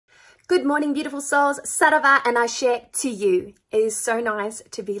Good morning, beautiful souls. Saravá and Axé to you. It is so nice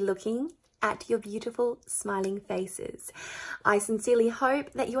to be looking at your beautiful smiling faces. I sincerely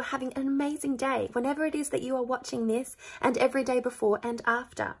hope that you are having an amazing day whenever it is that you are watching this, and every day before and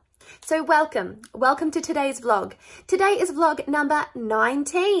after. So welcome to today's vlog. Today is vlog number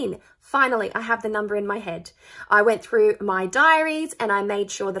 19. Finally, I have the number in my head. I went through my diaries and I made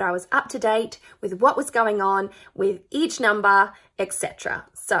sure that I was up to date with what was going on with each number, etc.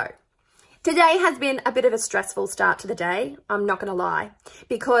 So today has been a bit of a stressful start to the day, I'm not gonna lie,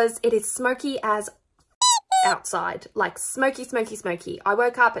 because it is smoky as outside, like smoky. I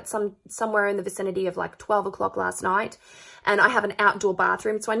woke up at somewhere in the vicinity of like 12 o'clock last night, and I have an outdoor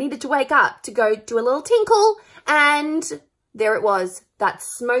bathroom, so I needed to wake up to go do a little tinkle, and there it was, that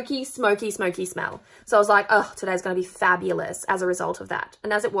smoky smell. So I was like, oh, today's gonna be fabulous as a result of that.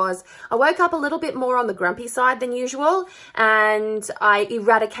 And as it was, I woke up a little bit more on the grumpy side than usual, and I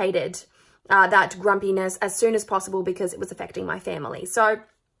eradicated that grumpiness as soon as possible because it was affecting my family. So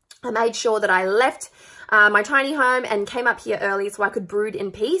I made sure that I left my tiny home and came up here early so I could brood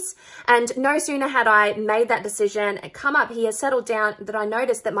in peace. And no sooner had I made that decision and come up here, settled down, that I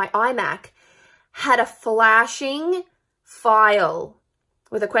noticed that my iMac had a flashing file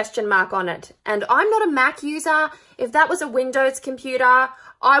with a question mark on it. And I'm not a Mac user. If that was a Windows computer,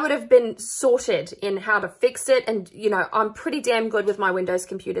 I would have been sorted in how to fix it. And, you know, I'm pretty damn good with my Windows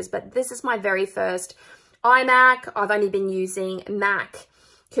computers, but this is my very first iMac. I've only been using Mac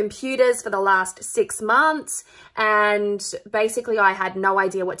computers for the last 6 months, and basically I had no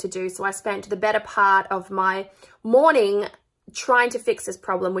idea what to do. So I spent the better part of my morning trying to fix this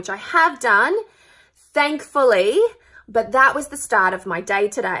problem, which I have done, thankfully. But that was the start of my day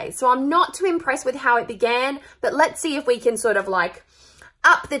today. So I'm not too impressed with how it began, but let's see if we can sort of like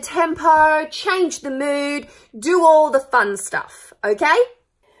up the tempo, change the mood, do all the fun stuff, okay?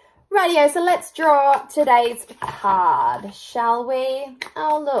 Rightio, so let's draw today's card, shall we?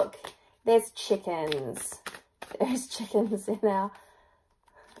 Oh, look, there's chickens. There's chickens in our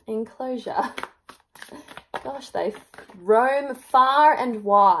enclosure. Gosh, they roam far and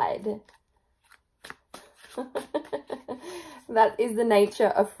wide. That is the nature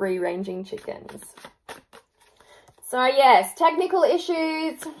of free-ranging chickens. So yes, technical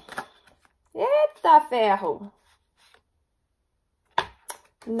issues. Jätte ferro.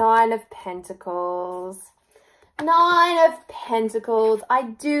 9 of Pentacles. 9 of Pentacles. I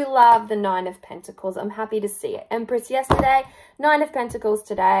do love the 9 of Pentacles. I'm happy to see it. Empress yesterday, 9 of Pentacles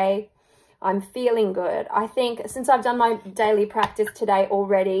today. I'm feeling good. I think since I've done my daily practice today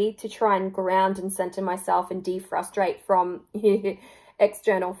already to try and ground and center myself and defrustrate from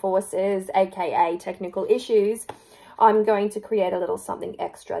external forces, aka technical issues, I'm going to create a little something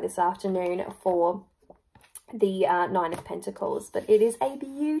extra this afternoon for the 9 of Pentacles. But it is a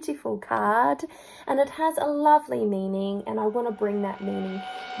beautiful card and it has a lovely meaning, and I want to bring that meaning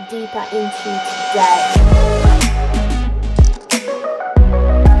deeper into today.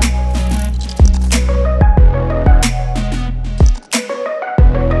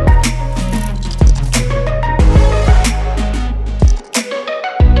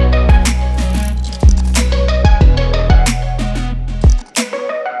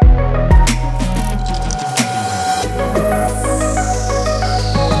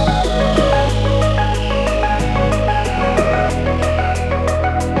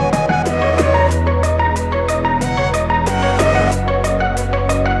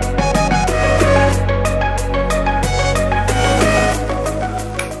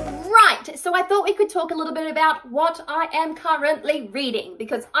 Talk a little bit about what I am currently reading,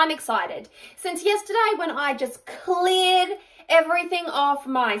 because I'm excited. Since yesterday, when I just cleared everything off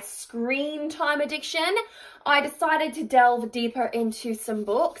my screen time addiction, I decided to delve deeper into some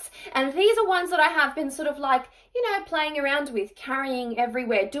books, and these are ones that I have been sort of like, you know, playing around with, carrying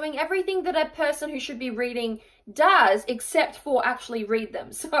everywhere, doing everything that a person who should be reading does, except for actually read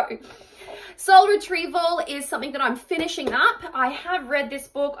them. So Soul Retrieval is something that I'm finishing up. I have read this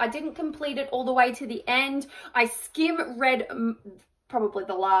book. I didn't complete it all the way to the end. I skim read probably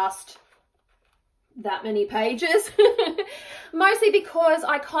the last that many pages, mostly because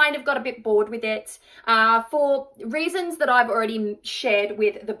I kind of got a bit bored with it for reasons that I've already shared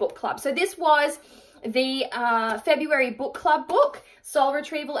with the book club. So this was the February book club book, Soul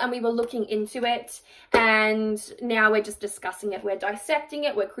Retrieval, and we were looking into it, and now we're just discussing it. We're dissecting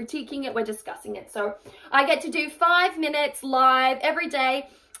it, we're critiquing it, we're discussing it. So I get to do 5 minutes live every day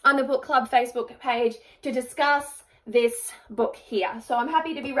on the book club Facebook page to discuss this book here. So I'm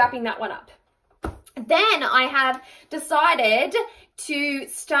happy to be wrapping that one up. Then I have decided to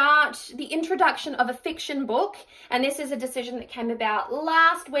start the introduction of a fiction book, and this is a decision that came about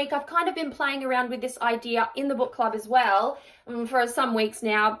last week. I've kind of been playing around with this idea in the book club as well for some weeks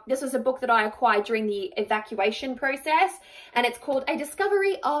now. This was a book that I acquired during the evacuation process, and it's called A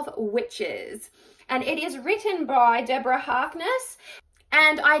Discovery of Witches, and it is written by Deborah Harkness.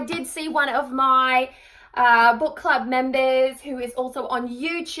 And I did see one of my book club members who is also on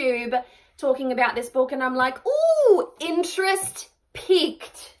YouTube talking about this book, and I'm like, ooh, interest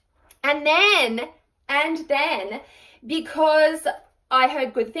peaked. And then, because I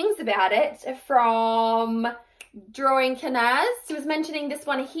heard good things about it from Drawing Canaz, he was mentioning this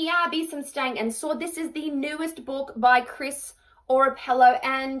one here, Besom Stang and Sword. This is the newest book by Chris Orapello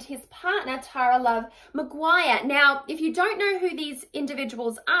and his partner, Tara Love Maguire. Now, if you don't know who these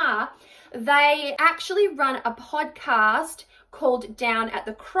individuals are, they actually run a podcast called Down at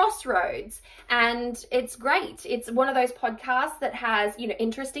the Crossroads, and it's great. It's one of those podcasts that has, you know,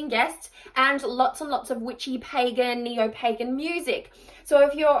 interesting guests and lots of witchy pagan, neo-pagan music. So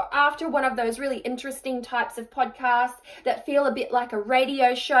if you're after one of those really interesting types of podcasts that feel a bit like a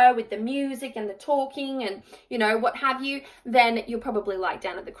radio show with the music and the talking and, you know, what have you, then you'll probably like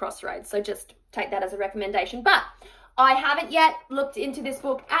Down at the Crossroads. So just take that as a recommendation. But I haven't yet looked into this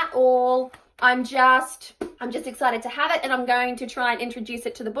book at all. I'm just excited to have it, and I'm going to try and introduce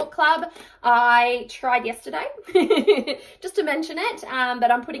it to the book club. I tried yesterday just to mention it,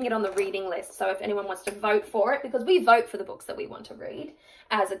 but I'm putting it on the reading list. So if anyone wants to vote for it, because we vote for the books that we want to read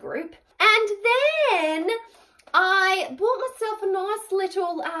as a group. And then I bought myself a nice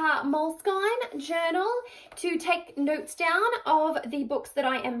little Moleskine journal to take notes down of the books that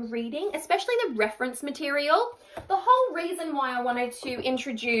I am reading, especially the reference material. The whole reason why I wanted to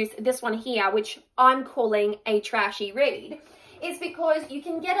introduce this one here, which I'm calling a trashy read, is because you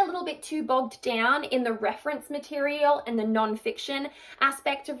can get a little bit too bogged down in the reference material and the non-fiction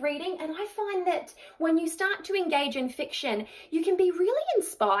aspect of reading. And I find that when you start to engage in fiction, you can be really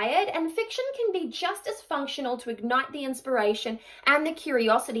inspired, and fiction can be just as functional to ignite the inspiration and the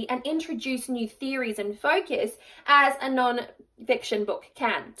curiosity and introduce new theories and focus as a non-fiction book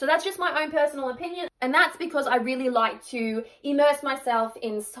can. So that's just my own personal opinion, and that's because I really like to immerse myself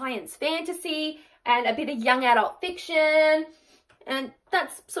in science fantasy and a bit of young adult fiction. And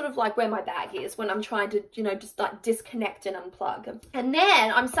that's sort of like where my bag is when I'm trying to, you know, just like disconnect and unplug. And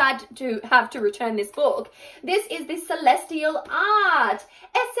then I'm sad to have to return this book. This is the Celestial Art,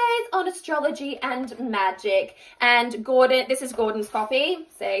 Essays on Astrology and Magic. And Gordon, this is Gordon's copy.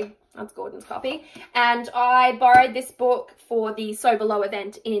 See, that's Gordon's copy. And I borrowed this book for the So Below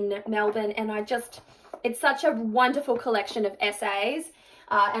event in Melbourne. And it's such a wonderful collection of essays.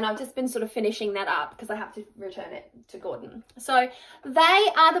 And I've just been sort of finishing that up because I have to return it to Gordon. So they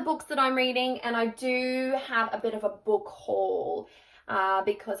are the books that I'm reading, and I do have a bit of a book haul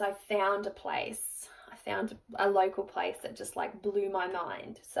because I found a place. I found a local place that just like blew my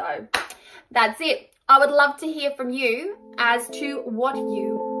mind. So that's it. I would love to hear from you as to what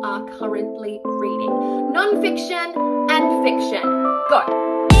you are currently reading. Non-fiction and fiction. Go.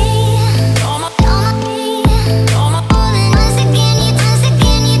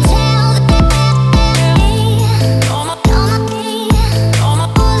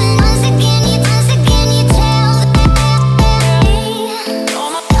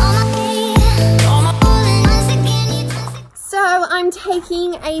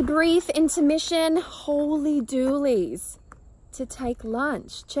 Taking a brief intermission, holy doolies, to take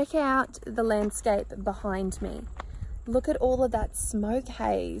lunch. Check out the landscape behind me. Look at all of that smoke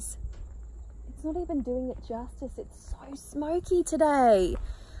haze. It's not even doing it justice. It's so smoky today.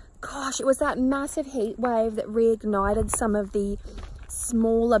 Gosh, it was that massive heat wave that reignited some of the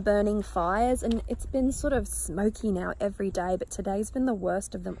smaller burning fires, and it's been sort of smoky now every day, but today's been the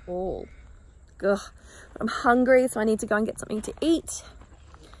worst of them all. Ugh. I'm hungry, so I need to go and get something to eat.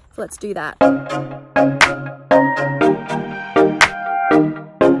 So let's do that.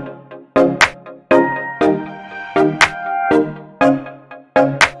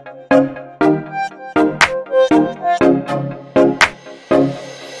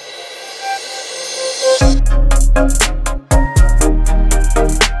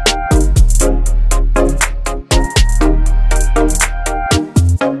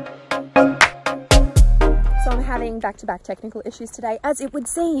 Back-to-back technical issues today, as it would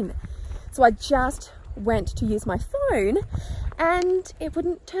seem. So I just went to use my phone and it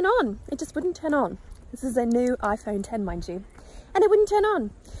wouldn't turn on. It just wouldn't turn on. This is a new iPhone 10, mind you, and it wouldn't turn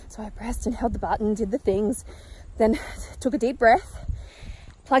on. So I pressed and held the button, did the things, then took a deep breath,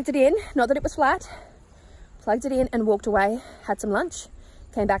 plugged it in, not that it was flat, plugged it in and walked away, had some lunch,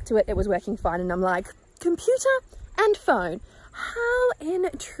 came back to it, it was working fine, and I'm like, computer and phone, how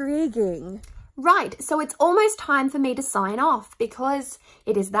intriguing. Right, so it's almost time for me to sign off because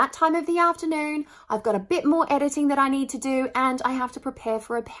it is that time of the afternoon. I've got a bit more editing that I need to do, and I have to prepare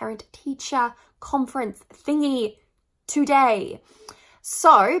for a parent-teacher conference thingy today.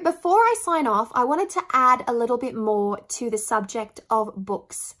 So before I sign off, I wanted to add a little bit more to the subject of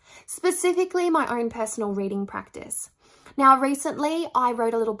books, specifically my own personal reading practice. Now, recently I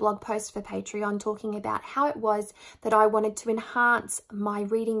wrote a little blog post for Patreon talking about how it was that I wanted to enhance my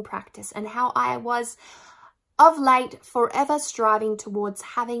reading practice and how I was of late forever striving towards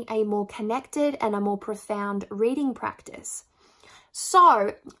having a more connected and a more profound reading practice.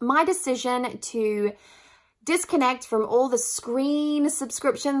 So my decision to disconnect from all the screen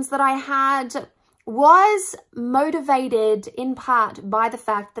subscriptions that I had was motivated in part by the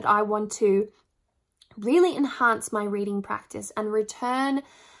fact that I want to really enhance my reading practice and return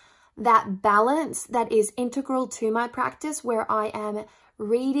that balance that is integral to my practice, where I am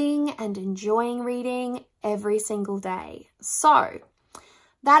reading and enjoying reading every single day. So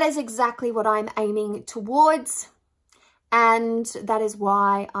that is exactly what I'm aiming towards, and that is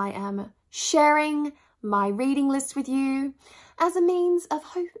why I am sharing my reading list with you as a means of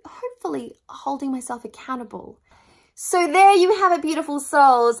hopefully holding myself accountable. So there you have it, beautiful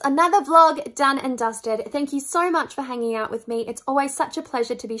souls. Another vlog done and dusted. Thank you so much for hanging out with me. It's always such a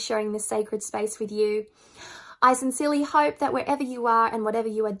pleasure to be sharing this sacred space with you. I sincerely hope that wherever you are and whatever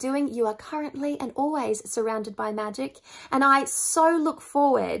you are doing, you are currently and always surrounded by magic. And I so look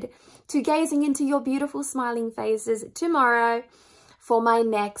forward to gazing into your beautiful smiling faces tomorrow for my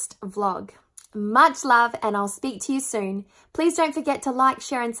next vlog. Much love, and I'll speak to you soon. Please don't forget to like,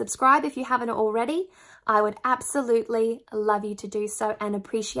 share, and subscribe if you haven't already. I would absolutely love you to do so and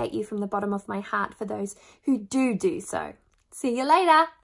appreciate you from the bottom of my heart for those who do so. See you later.